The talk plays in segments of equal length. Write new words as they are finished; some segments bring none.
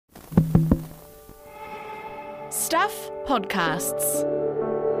Stuff Podcasts.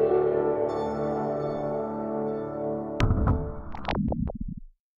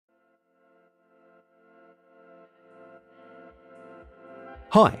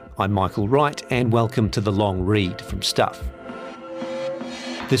 Hi, I'm Michael Wright and welcome to The Long Read from Stuff.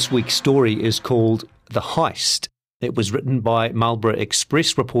 This week's story is called The Heist. It was written by Marlborough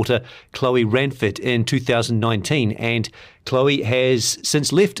Express reporter Chloe Ranford in 2019, and Chloe has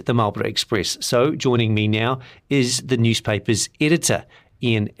since left the Marlborough Express. So joining me now is the newspaper's editor,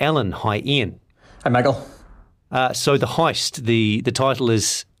 Ian Allen. Hi, Ian. Hi, Michael. So The Heist, the title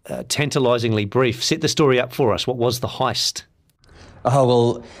is tantalisingly brief. Set the story up for us. What was The Heist? Oh,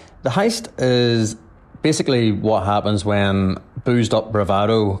 well, The Heist is basically what happens when boozed up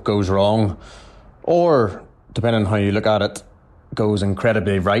bravado goes wrong, or, depending on how you look at it, goes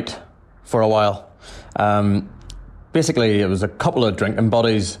incredibly right for a while. Basically, it was a couple of drinking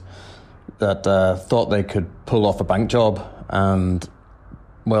buddies that thought they could pull off a bank job, and,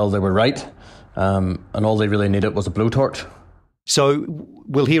 well, they were right, and all they really needed was a blowtorch. So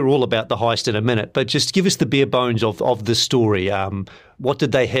we'll hear all about the heist in a minute, but just give us the bare bones of the story. What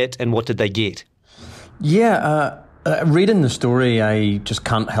did they hit and what did they get? Yeah, reading the story, I just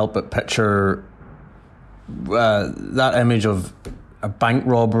can't help but picture that image of a bank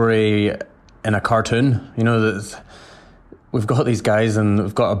robbery in a cartoon. You know, that we've got these guys and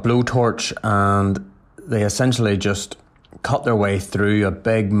we've got a blowtorch and they essentially just cut their way through a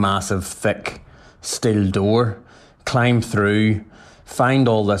big, massive, thick steel door, climb through, find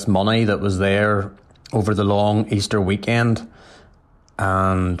all this money that was there over the long Easter weekend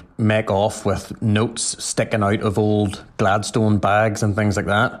and make off with notes sticking out of old Gladstone bags and things like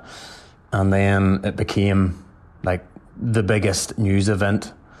that. And then it became like the biggest news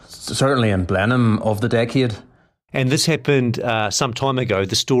event, certainly in Blenheim, of the decade. And this happened some time ago.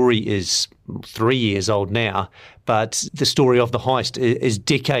 The story is 3 years old now, but the story of the heist is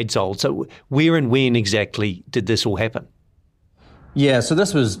decades old. So where and when exactly did this all happen? Yeah, so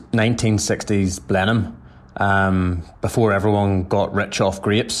this was 1960s Blenheim, before everyone got rich off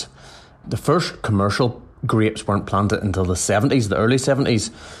grapes. The first commercial grapes weren't planted until the 70s, the early 70s.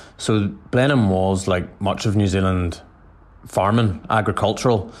 So Blenheim was, like much of New Zealand, farming,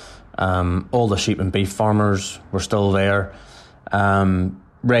 agricultural. All the sheep and beef farmers were still there.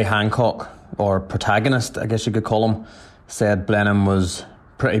 Ray Hancock, or protagonist, I guess you could call him, said Blenheim was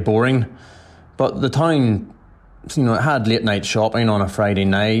pretty boring. But the town, you know, it had late night shopping on a Friday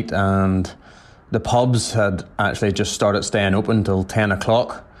night, and the pubs had actually just started staying open till 10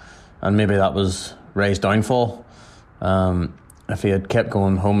 o'clock. And maybe that was Ray's downfall. If he had kept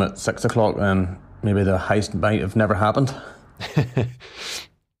going home at 6 o'clock, then maybe the heist might have never happened.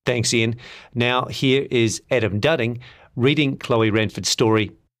 Thanks, Ian. Now, here is Adam Dudding reading Chloe Ranford's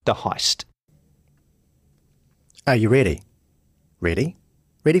story, The Heist. Are you ready? Ready?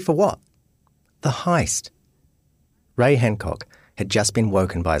 Ready for what? The heist. Ray Hancock had just been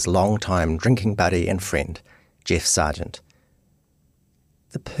woken by his long-time drinking buddy and friend, Jeff Sargent.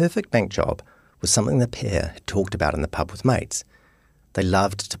 The perfect bank job was something the pair had talked about in the pub with mates. They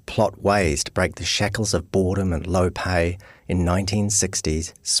loved to plot ways to break the shackles of boredom and low pay in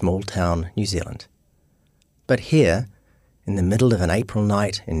 1960s small-town New Zealand. But here, in the middle of an April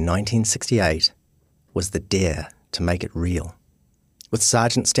night in 1968, was the dare to make it real. With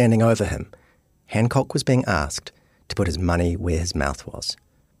Sargent standing over him, Hancock was being asked to put his money where his mouth was.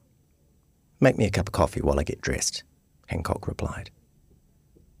 "Make me a cup of coffee while I get dressed," Hancock replied.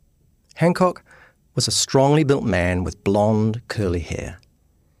 Hancock was a strongly built man with blonde, curly hair.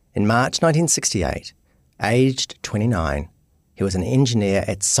 In March 1968, aged 29, he was an engineer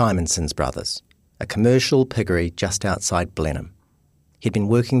at Simonson's Brothers, a commercial piggery just outside Blenheim. He'd been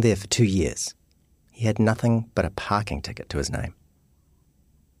working there for 2 years. He had nothing but a parking ticket to his name.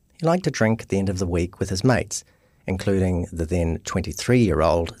 He liked to drink at the end of the week with his mates, including the then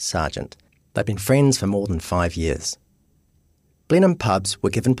 23-year-old Sargent. They'd been friends for more than 5 years. Blenheim pubs were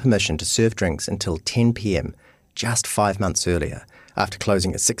given permission to serve drinks until 10 p.m, just 5 months earlier, after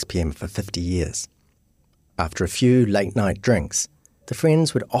closing at 6 p.m. for 50 years. After a few late-night drinks, the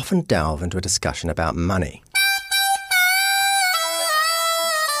friends would often delve into a discussion about money.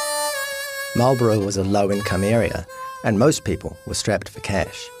 Marlborough was a low-income area, and most people were strapped for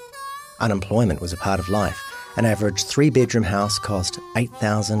cash. Unemployment was a part of life. An average 3-bedroom house cost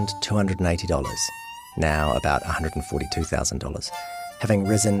 $8,280. Now about $142,000, having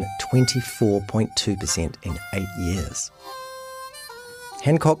risen 24.2% in 8 years.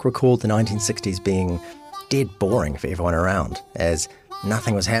 Hancock recalled the 1960s being dead boring for everyone around, as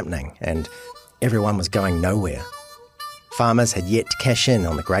nothing was happening and everyone was going nowhere. Farmers had yet to cash in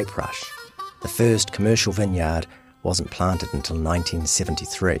on the grape rush. The first commercial vineyard wasn't planted until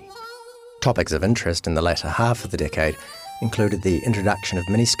 1973. Topics of interest in the latter half of the decade included the introduction of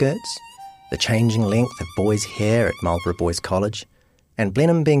miniskirts, the changing length of boys' hair at Marlborough Boys College, and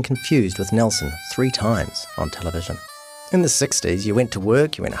Blenheim being confused with Nelson 3 times on television. In the 60s, you went to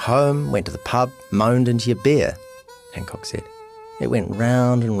work, you went home, went to the pub, moaned into your beer, Hancock said. It went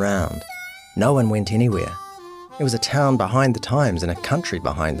round and round. No one went anywhere. It was a town behind the times and a country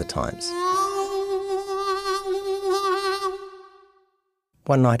behind the times.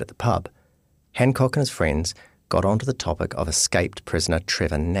 One night at the pub, Hancock and his friends got onto the topic of escaped prisoner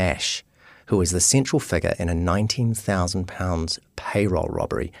Trevor Nash, who was the central figure in a £19,000 payroll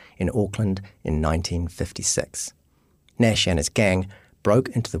robbery in Auckland in 1956. Nash and his gang broke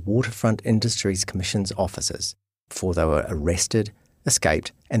into the Waterfront Industries Commission's offices before they were arrested,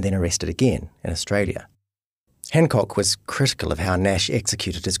 escaped, and then arrested again in Australia. Hancock was critical of how Nash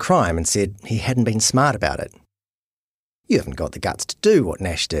executed his crime and said he hadn't been smart about it. "You haven't got the guts to do what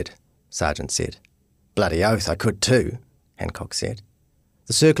Nash did," Sargent said. "Bloody oath, I could too," Hancock said.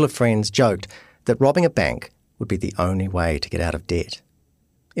 The circle of friends joked that robbing a bank would be the only way to get out of debt.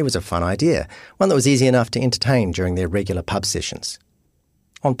 It was a fun idea, one that was easy enough to entertain during their regular pub sessions.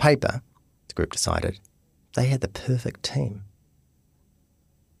 On paper, the group decided, they had the perfect team.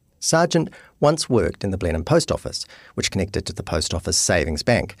 Sargent once worked in the Blenheim Post Office, which connected to the Post Office Savings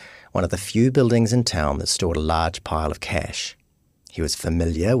Bank, one of the few buildings in town that stored a large pile of cash. He was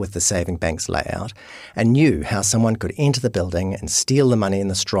familiar with the saving bank's layout and knew how someone could enter the building and steal the money in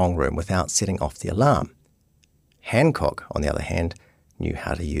the strong room without setting off the alarm. Hancock, on the other hand, knew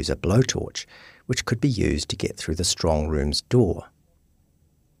how to use a blowtorch, which could be used to get through the strong room's door.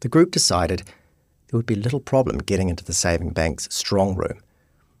 The group decided there would be little problem getting into the saving bank's strong room.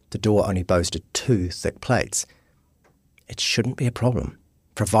 The door only boasted 2 thick plates. It shouldn't be a problem,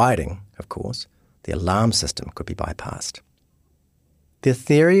 providing, of course, the alarm system could be bypassed. Their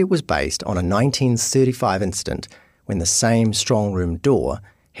theory was based on a 1935 incident when the same strong room door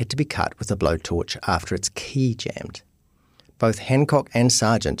had to be cut with a blowtorch after its key jammed. Both Hancock and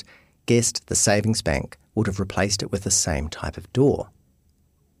Sargent guessed the savings bank would have replaced it with the same type of door.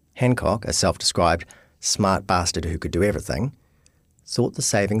 Hancock, a self-described smart bastard who could do everything, thought the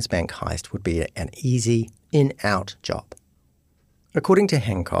savings bank heist would be an easy in-out job. According to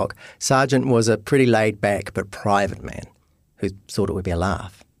Hancock, Sargent was a pretty laid-back but private man who thought it would be a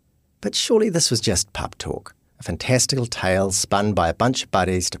laugh. But surely this was just pub talk, a fantastical tale spun by a bunch of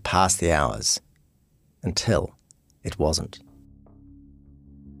buddies to pass the hours. Until it wasn't.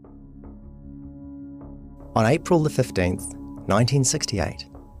 On April the 15th, 1968,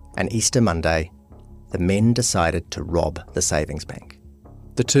 an Easter Monday, the men decided to rob the savings bank.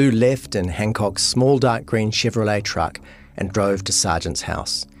 The two left in Hancock's small dark green Chevrolet truck and drove to Sargent's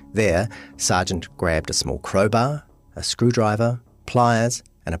house. There, Sargent grabbed a small crowbar, a screwdriver, pliers,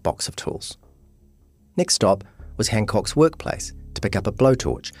 and a box of tools. Next stop was Hancock's workplace to pick up a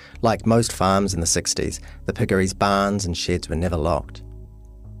blowtorch. Like most farms in the 60s, the piggeries' barns and sheds were never locked.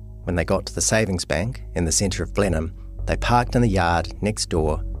 When they got to the savings bank in the centre of Blenheim, they parked in the yard next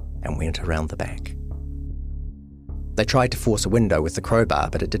door and went around the back. They tried to force a window with the crowbar,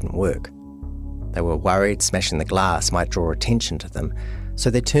 but it didn't work. They were worried smashing the glass might draw attention to them, so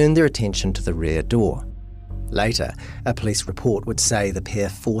they turned their attention to the rear door. Later, a police report would say the pair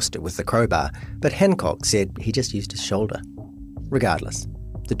forced it with the crowbar, but Hancock said he just used his shoulder. Regardless,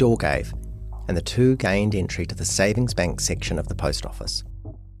 the door gave, and the two gained entry to the savings bank section of the post office.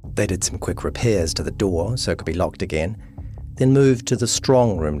 They did some quick repairs to the door so it could be locked again, then moved to the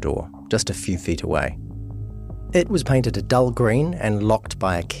strong room door, just a few feet away. It was painted a dull green and locked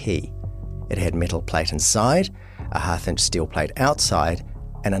by a key. It had metal plate inside, a half-inch steel plate outside,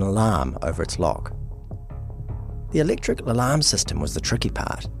 and an alarm over its lock. The electric alarm system was the tricky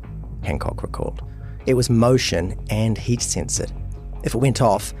part, Hancock recalled. It was motion and heat censored. If it went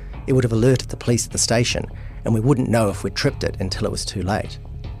off, it would have alerted the police at the station, and we wouldn't know if we'd tripped it until it was too late.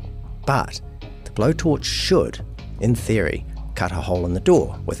 But the blowtorch should, in theory, cut a hole in the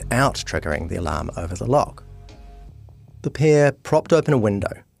door without triggering the alarm over the lock. The pair propped open a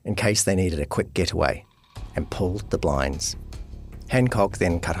window in case they needed a quick getaway and pulled the blinds. Hancock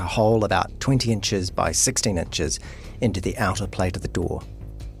then cut a hole about 20 inches by 16 inches into the outer plate of the door,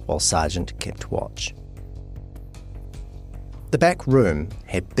 while Sargent kept watch. The back room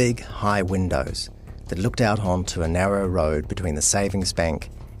had big, high windows that looked out onto a narrow road between the savings bank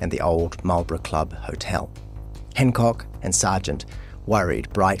and the old Marlborough Club Hotel. Hancock and Sargent worried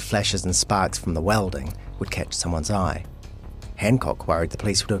bright flashes and sparks from the welding would catch someone's eye. Hancock worried the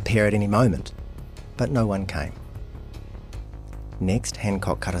police would appear at any moment, but no one came. Next,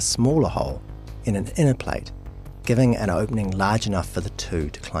 Hancock cut a smaller hole in an inner plate giving an opening large enough for the two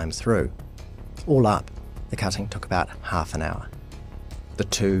to climb through. All up, the cutting took about half an hour. The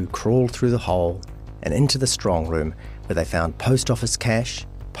two crawled through the hole and into the strong room, where they found post office cash,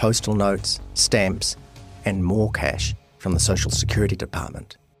 postal notes, stamps, and more cash from the Social Security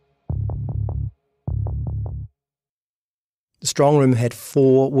Department. The strong room had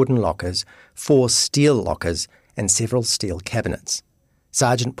 4 wooden lockers, 4 steel lockers, and several steel cabinets.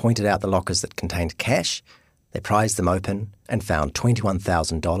 Sergeant pointed out the lockers that contained cash. They prized them open and found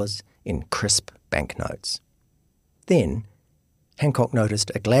 $21,000 in crisp banknotes. Then, Hancock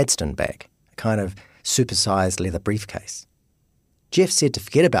noticed a Gladstone bag, a kind of supersized leather briefcase. Jeff said to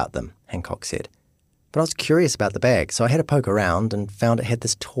forget about them, Hancock said. But I was curious about the bag, so I had to poke around and found it had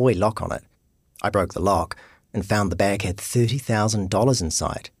this toy lock on it. I broke the lock and found the bag had $30,000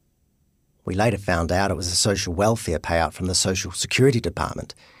 inside. We later found out it was a social welfare payout from the Social Security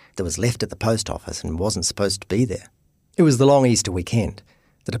Department that was left at the post office and wasn't supposed to be there. It was the long Easter weekend.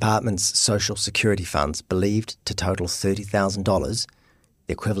 The department's Social Security funds, believed to total $30,000,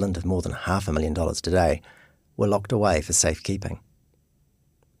 the equivalent of more than $500,000 today, were locked away for safekeeping.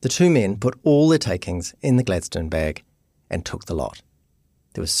 The two men put all their takings in the Gladstone bag and took the lot.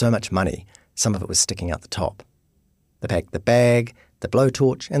 There was so much money, some of it was sticking out the top. They packed the bag, the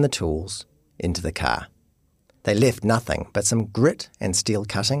blowtorch and the tools into the car. They left nothing but some grit and steel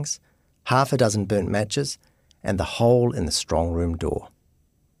cuttings, half a dozen burnt matches, and the hole in the strong room door.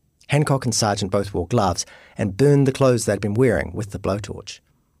 Hancock and Sergeant both wore gloves and burned the clothes they'd been wearing with the blowtorch.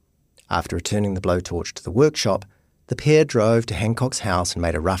 After returning the blowtorch to the workshop, the pair drove to Hancock's house and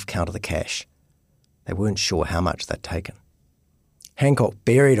made a rough count of the cash. They weren't sure how much they'd taken. Hancock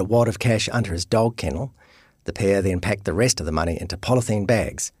buried a wad of cash under his dog kennel. The pair then packed the rest of the money into polythene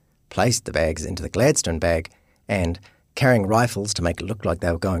bags, placed the bags into the Gladstone bag, and, carrying rifles to make it look like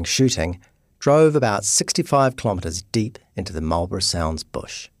they were going shooting, drove about 65 kilometres deep into the Marlborough Sounds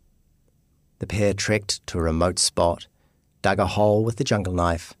bush. The pair trekked to a remote spot, dug a hole with the jungle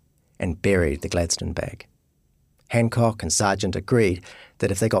knife, and buried the Gladstone bag. Hancock and Sergeant agreed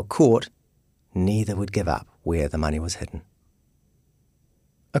that if they got caught, neither would give up where the money was hidden.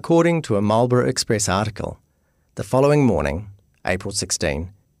 According to a Marlborough Express article, the following morning, April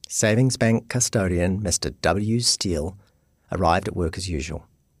 16, Savings Bank custodian Mr. W. Steele arrived at work as usual.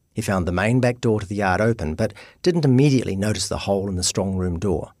 He found the main back door to the yard open, but didn't immediately notice the hole in the strong room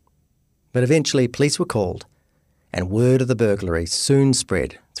door. But eventually police were called, and word of the burglary soon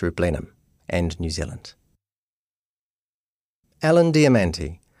spread through Blenheim and New Zealand. Alan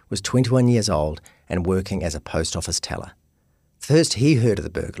Diamanti was 21 years old and working as a post office teller. First he heard of the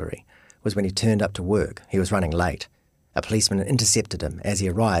burglary was when he turned up to work. He was running late. A policeman intercepted him as he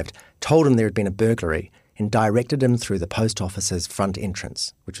arrived, told him there had been a burglary, and directed him through the post office's front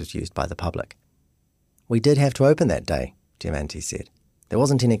entrance, which was used by the public. "We did have to open that day," Diamanti said. "There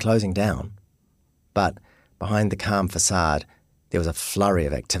wasn't any closing down." But behind the calm facade, there was a flurry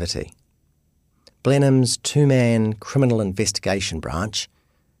of activity. Blenheim's two-man criminal investigation branch,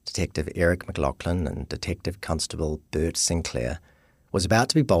 Detective Eric McLaughlin and Detective Constable Bert Sinclair, was about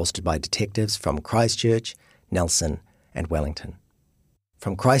to be bolstered by detectives from Christchurch, Nelson and Wellington.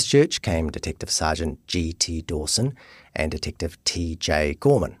 From Christchurch came Detective Sergeant G.T. Dawson and Detective T.J.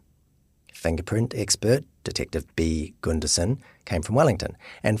 Gorman. Fingerprint expert Detective B. Gunderson came from Wellington,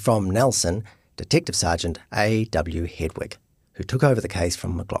 and from Nelson, Detective Sergeant A.W. Hedwig, who took over the case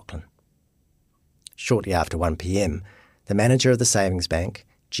from McLaughlin. Shortly after 1 p.m, the manager of the savings bank,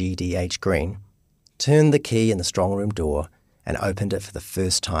 G.D.H. Green, turned the key in the strong room door and opened it for the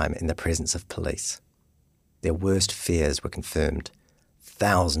first time in the presence of police. Their worst fears were confirmed.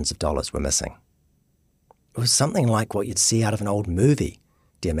 Thousands of dollars were missing. "It was something like what you'd see out of an old movie,"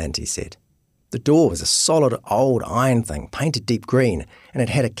 Diamanti said. "The door was a solid old iron thing, painted deep green, and it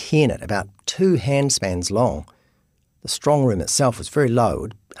had a key in it about 2 handspans long. The strong room itself was very low. It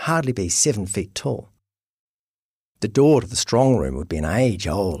would hardly be 7 feet tall." "The door to the strong room would be an age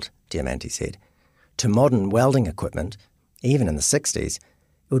old," Diamanti said. "To modern welding equipment, even in the 60s,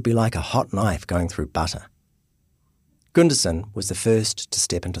 it would be like a hot knife going through butter." Gunderson was the first to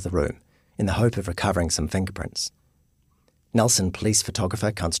step into the room, in the hope of recovering some fingerprints. Nelson police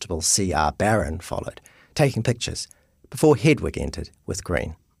photographer Constable C.R. Barron followed, taking pictures, before Hedwig entered with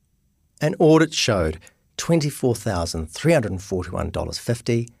Green. An audit showed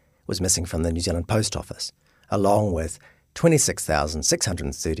 $24,341.50 was missing from the New Zealand Post Office, along with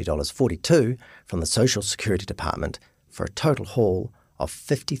 $26,630.42 from the Social Security Department, for a total haul of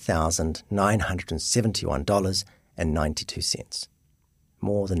 $50,971.92,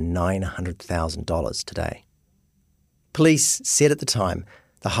 more than $900,000 today. Police said at the time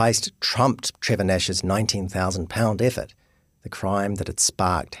The heist trumped Trevor Nash's £19,000 effort, the crime that had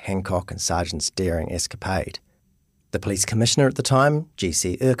sparked Hancock and Sargent's daring escapade. The police commissioner at the time,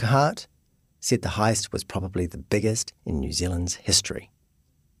 G.C. Urquhart, said the heist was probably the biggest in New Zealand's history.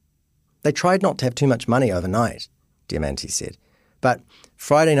 They tried not to have too much money overnight, Diamanti said, but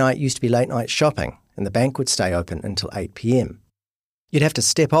Friday night used to be late night shopping and the bank would stay open until 8 p.m. You'd have to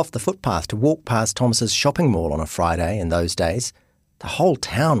step off the footpath to walk past Thomas's shopping mall on a Friday in those days. The whole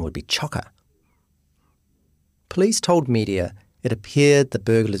town would be chocker. Police told media it appeared the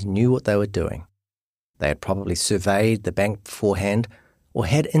burglars knew what they were doing. They had probably surveyed the bank beforehand or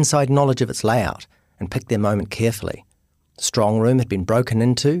had inside knowledge of its layout and picked their moment carefully. The strong room had been broken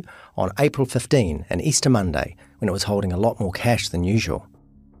into on April 15, an Easter Monday, when it was holding a lot more cash than usual.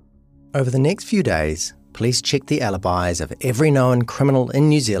 Over the next few days, police checked the alibis of every known criminal in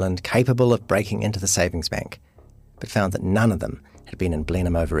New Zealand capable of breaking into the savings bank, but found that none of them had been in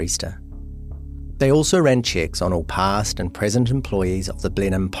Blenheim over Easter. They also ran checks on all past and present employees of the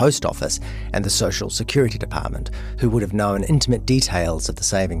Blenheim Post Office and the Social Security Department who would have known intimate details of the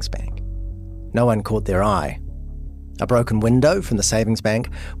savings bank. No one caught their eye. A broken window from the savings bank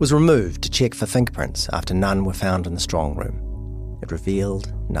was removed to check for fingerprints after none were found in the strong room. It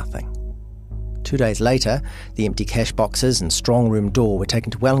revealed nothing. 2 days later, the empty cash boxes and strong room door were taken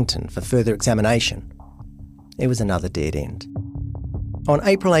to Wellington for further examination. It was another dead end. On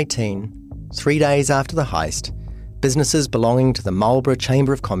April 18, 3 days after the heist, businesses belonging to the Marlborough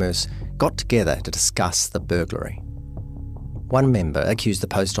Chamber of Commerce got together to discuss the burglary. One member accused the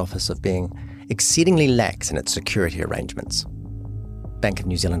post office of being exceedingly lax in its security arrangements. Bank of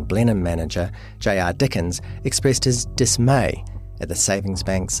New Zealand Blenheim manager J.R. Dickens expressed his dismay at the savings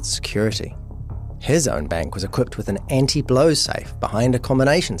bank's security. His own bank was equipped with an anti-blow safe behind a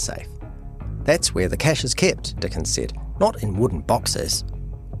combination safe. That's where the cash is kept, Dickens said, not in wooden boxes.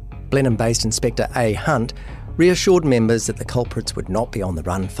 Blenheim-based Inspector A. Hunt reassured members that the culprits would not be on the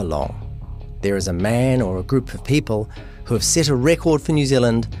run for long. There is a man or a group of people who have set a record for New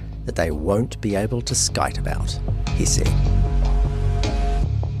Zealand that they won't be able to skite about, he said.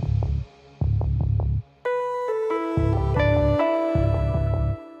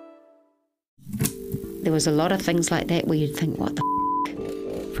 There was a lot of things like that where you'd think, what the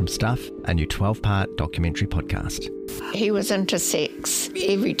From Stuff, a new 12-part documentary podcast. He was into sex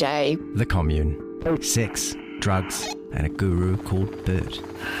every day. The Commune. Sex, drugs, and a guru called Bert.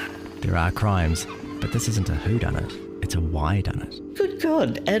 There are crimes, but this isn't a whodunit, it's a whydunit. Good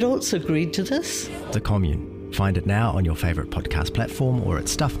God, adults agreed to this? The Commune. Find it now on your favourite podcast platform or at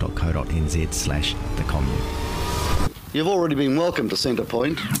stuff.co.nz/thecommune. You've already been welcomed to Centre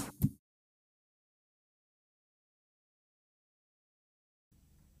Point.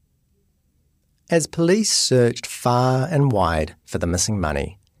 As police searched far and wide for the missing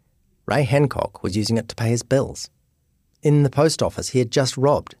money, Ray Hancock was using it to pay his bills. In the post office he had just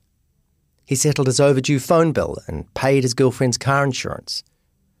robbed. He settled his overdue phone bill and paid his girlfriend's car insurance.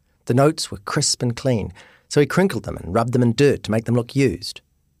 The notes were crisp and clean, so he crinkled them and rubbed them in dirt to make them look used.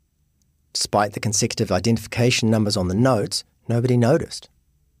 Despite the consecutive identification numbers on the notes, nobody noticed.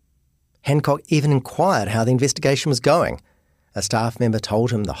 Hancock even inquired how the investigation was going. A staff member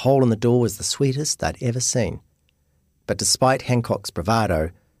told him the hole in the door was the sweetest they'd ever seen. But despite Hancock's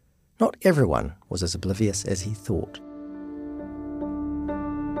bravado, not everyone was as oblivious as he thought.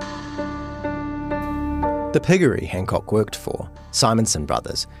 The piggery Hancock worked for, Simonson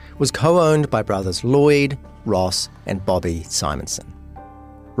Brothers, was co-owned by brothers Lloyd, Ross and Bobby Simonson.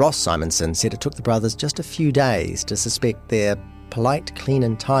 Ross Simonson said it took the brothers just a few days to suspect their polite, clean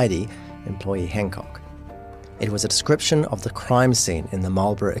and tidy employee Hancock. It was a description of the crime scene in the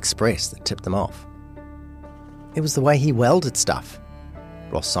Marlborough Express that tipped them off. It was the way he welded stuff,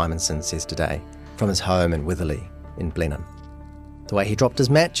 Ross Simonson says today, from his home in Witherley in Blenheim. The way he dropped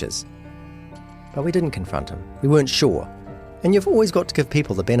his matches. But we didn't confront him. We weren't sure. And you've always got to give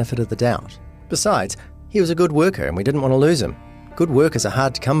people the benefit of the doubt. Besides, he was a good worker and we didn't want to lose him. Good workers are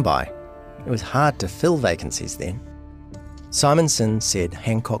hard to come by. It was hard to fill vacancies then. Simonson said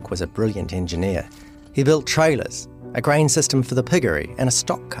Hancock was a brilliant engineer. He built trailers, a grain system for the piggery and a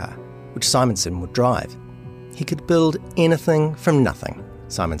stock car, which Simonson would drive. He could build anything from nothing,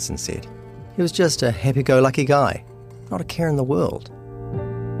 Simonson said. He was just a happy-go-lucky guy, not a care in the world.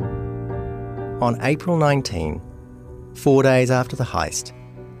 On April 19, 4 days after the heist,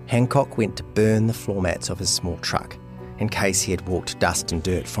 Hancock went to burn the floor mats of his small truck in case he had walked dust and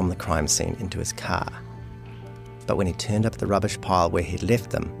dirt from the crime scene into his car. But when he turned up the rubbish pile where he'd left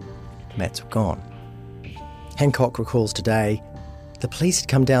them, the mats were gone. Hancock recalls today, the police had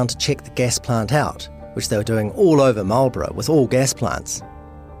come down to check the gas plant out, which they were doing all over Marlborough with all gas plants.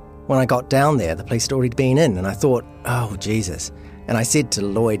 When I got down there, the police had already been in, and I thought, oh, Jesus. And I said to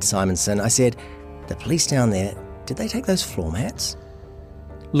Lloyd Simonson, I said, the police down there, did they take those floor mats?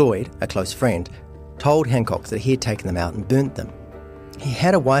 Lloyd, a close friend, told Hancock that he had taken them out and burnt them. He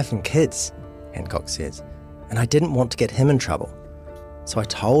had a wife and kids, Hancock says, and I didn't want to get him in trouble. So I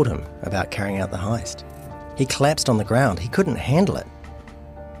told him about carrying out the heist. He collapsed on the ground. He couldn't handle it.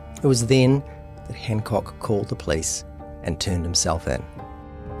 It was then that Hancock called the police and turned himself in.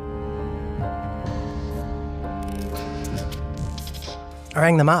 I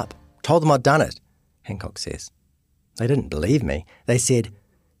rang them up, told them I'd done it, Hancock says. They didn't believe me. They said,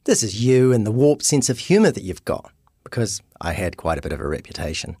 this is you and the warped sense of humour that you've got, because I had quite a bit of a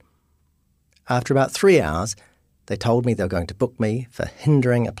reputation. After about 3 hours, they told me they were going to book me for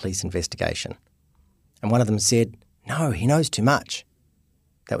hindering a police investigation. And one of them said, no, he knows too much.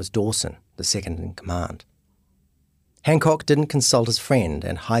 That was Dawson, the second in command. Hancock didn't consult his friend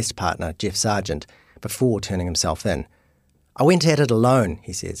and heist partner, Jeff Sargent, before turning himself in. I went at it alone,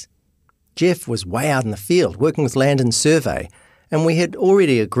 he says. Jeff was way out in the field, working with Land and Survey, and we had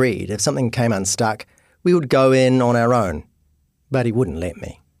already agreed if something came unstuck, we would go in on our own. But he wouldn't let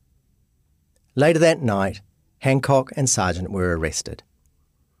me. Later that night, Hancock and Sargent were arrested.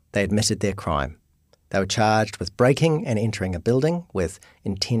 They admitted their crime. They were charged with breaking and entering a building with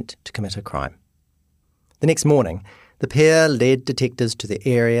intent to commit a crime. The next morning, the pair led detectives to the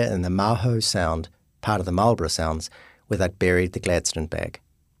area in the Maho Sound, part of the Marlborough Sounds, where they'd buried the Gladstone bag.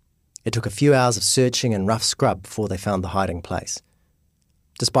 It took a few hours of searching and rough scrub before they found the hiding place.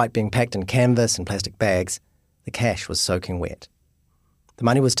 Despite being packed in canvas and plastic bags, the cash was soaking wet. The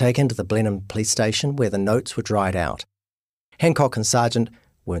money was taken to the Blenheim police station where the notes were dried out. Hancock and Sargent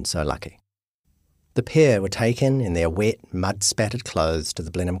weren't so lucky. The pair were taken in their wet, mud-spattered clothes to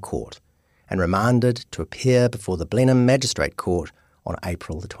the Blenheim court and remanded to appear before the Blenheim Magistrate Court on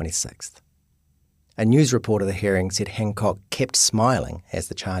April the 26th. A news report of the hearing said Hancock kept smiling as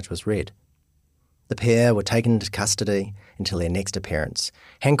the charge was read. The pair were taken into custody until their next appearance.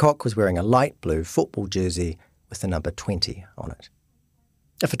 Hancock was wearing a light blue football jersey with the number 20 on it.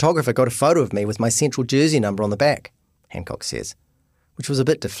 A photographer got a photo of me with my central jersey number on the back, Hancock says, which was a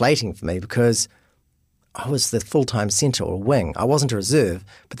bit deflating for me because I was the full-time centre or wing. I wasn't a reserve,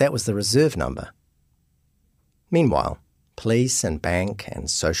 but that was the reserve number. Meanwhile, police and bank and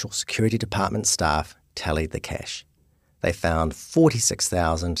social security department staff tallied the cash. They found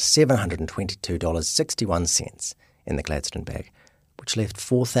 $46,722.61 in the Gladstone bag, which left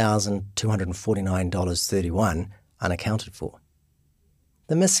 $4,249.31 unaccounted for.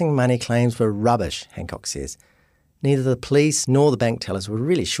 The missing money claims were rubbish, Hancock says. Neither the police nor the bank tellers were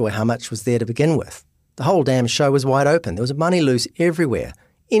really sure how much was there to begin with. The whole damn show was wide open. There was money loose everywhere.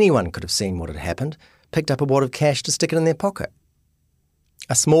 Anyone could have seen what had happened, picked up a wad of cash to stick it in their pocket.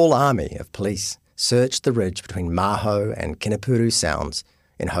 A small army of police searched the ridge between Maho and Kinapuru Sounds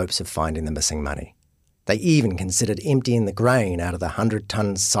in hopes of finding the missing money. They even considered emptying the grain out of the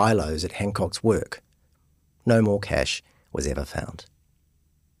 100-ton silos at Hancock's work. No more cash was ever found.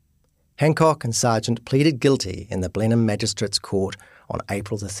 Hancock and Sargent pleaded guilty in the Blenheim Magistrates Court on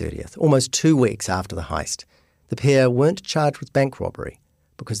April the 30th, almost 2 weeks after the heist. The pair weren't charged with bank robbery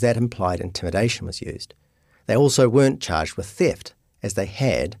because that implied intimidation was used. They also weren't charged with theft, as they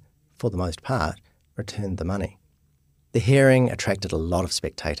had, for the most part, returned the money. The hearing attracted a lot of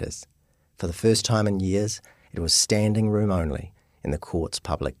spectators. For the first time in years, it was standing room only in the court's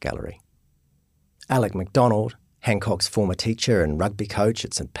public gallery. Alec MacDonald, Hancock's former teacher and rugby coach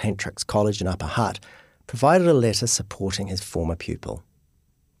at St Patrick's College in Upper Hutt, provided a letter supporting his former pupil.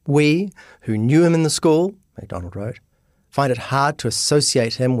 "We, who knew him in the school," MacDonald wrote, "find it hard to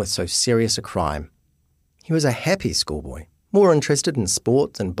associate him with so serious a crime. He was a happy schoolboy, more interested in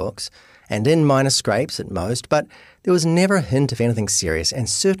sports and books, and in minor scrapes at most, but there was never a hint of anything serious, and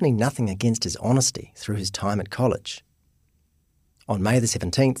certainly nothing against his honesty through his time at college." On May the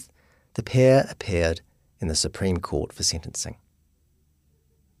 17th, the pair appeared in the Supreme Court for sentencing.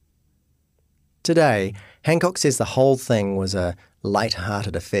 Today, Hancock says the whole thing was a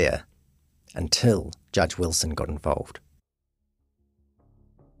light-hearted affair until Judge Wilson got involved.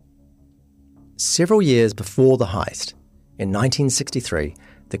 Several years before the heist, in 1963,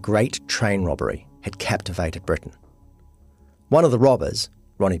 the Great Train Robbery had captivated Britain. One of the robbers,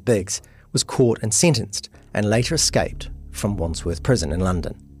 Ronnie Biggs, was caught and sentenced and later escaped from Wandsworth Prison in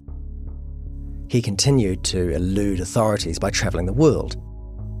London. He continued to elude authorities by travelling the world.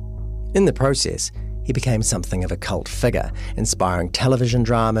 In the process, he became something of a cult figure, inspiring television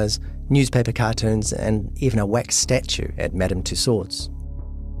dramas, newspaper cartoons, and even a wax statue at Madame Tussauds.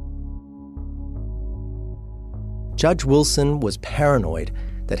 Judge Wilson was paranoid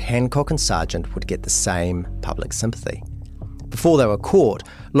that Hancock and Sargent would get the same public sympathy. Before they were caught,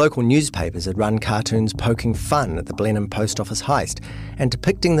 local newspapers had run cartoons poking fun at the Blenheim post office heist and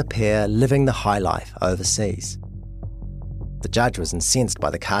depicting the pair living the high life overseas. The judge was incensed by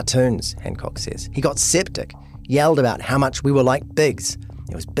the cartoons, Hancock says. He got septic, yelled about how much we were like Biggs.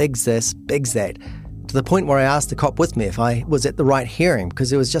 It was Biggs this, Biggs that, to the point where I asked the cop with me if I was at the right hearing because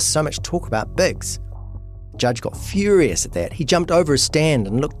there was just so much talk about Biggs. The judge got furious at that. He jumped over his stand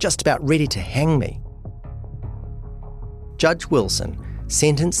and looked just about ready to hang me. Judge Wilson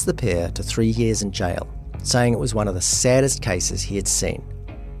sentenced the pair to 3 years in jail, saying it was one of the saddest cases he had seen.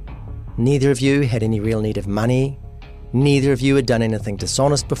 Neither of you had any real need of money. Neither of you had done anything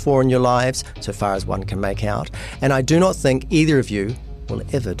dishonest before in your lives, so far as one can make out, and I do not think either of you will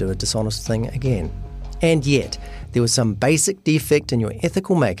ever do a dishonest thing again. And yet, there was some basic defect in your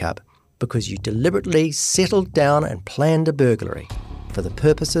ethical makeup because you deliberately settled down and planned a burglary for the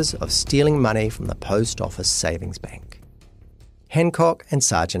purposes of stealing money from the post office savings bank. Hancock and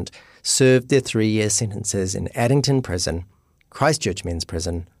Sargent served their 3-year sentences in Addington Prison, Christchurch Men's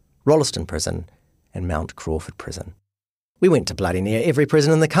Prison, Rolleston Prison, and Mount Crawford Prison. We went to bloody near every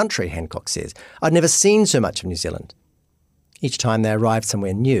prison in the country, Hancock says. I'd never seen so much of New Zealand. Each time they arrived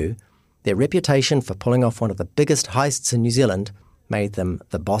somewhere new, their reputation for pulling off one of the biggest heists in New Zealand made them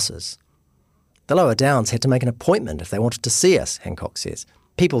the bosses. The lower downs had to make an appointment if they wanted to see us, Hancock says.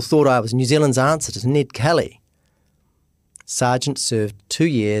 People thought I was New Zealand's answer to Ned Kelly. Sargent served 2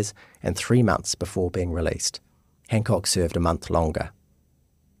 years and 3 months before being released. Hancock served a month longer.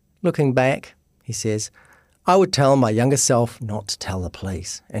 Looking back, he says, I would tell my younger self not to tell the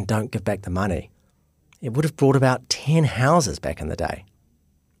police and don't give back the money. It would have brought about 10 houses back in the day.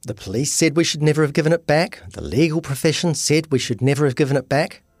 The police said we should never have given it back. The legal profession said we should never have given it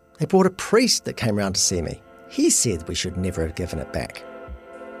back. They brought a priest that came round to see me. He said we should never have given it back.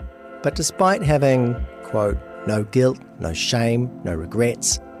 But despite having, quote, no guilt, no shame, no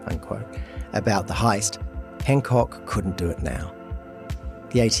regrets, unquote, about the heist, Hancock couldn't do it now.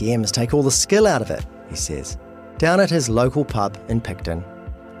 The ATMs take all the skill out of it, he says. Down at his local pub in Picton,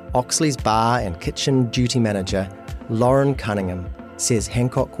 Oxley's bar and kitchen duty manager, Lauren Cunningham, says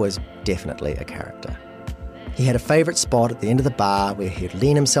Hancock was definitely a character. He had a favourite spot at the end of the bar where he'd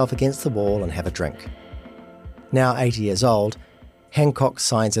lean himself against the wall and have a drink. Now 80 years old, Hancock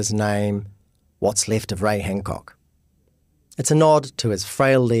signs his name, What's Left of Ray Hancock. It's a nod to his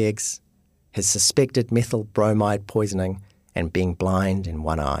frail legs, his suspected methyl bromide poisoning, and being blind in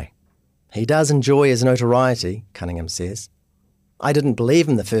one eye. He does enjoy his notoriety, Cunningham says. I didn't believe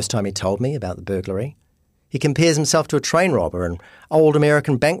him the first time he told me about the burglary. He compares himself to a train robber and old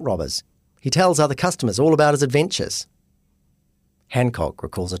American bank robbers. He tells other customers all about his adventures. Hancock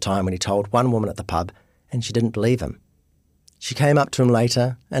recalls a time when he told one woman at the pub and she didn't believe him. She came up to him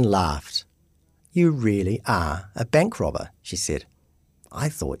later and laughed. You really are a bank robber, she said. I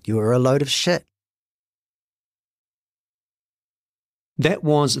thought you were a load of shit. That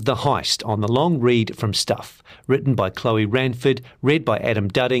was The Heist on the long read from Stuff, written by Chloe Ranford, read by Adam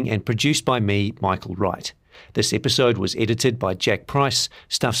Dudding and produced by me, Michael Wright. This episode was edited by Jack Price.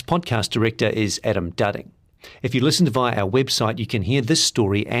 Stuff's podcast director is Adam Dudding. If you listened via our website, you can hear this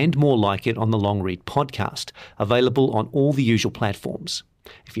story and more like it on the Long Read podcast, available on all the usual platforms.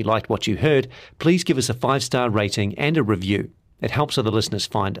 If you liked what you heard, please give us a 5-star rating and a review. It helps other listeners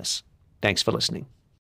find us. Thanks for listening.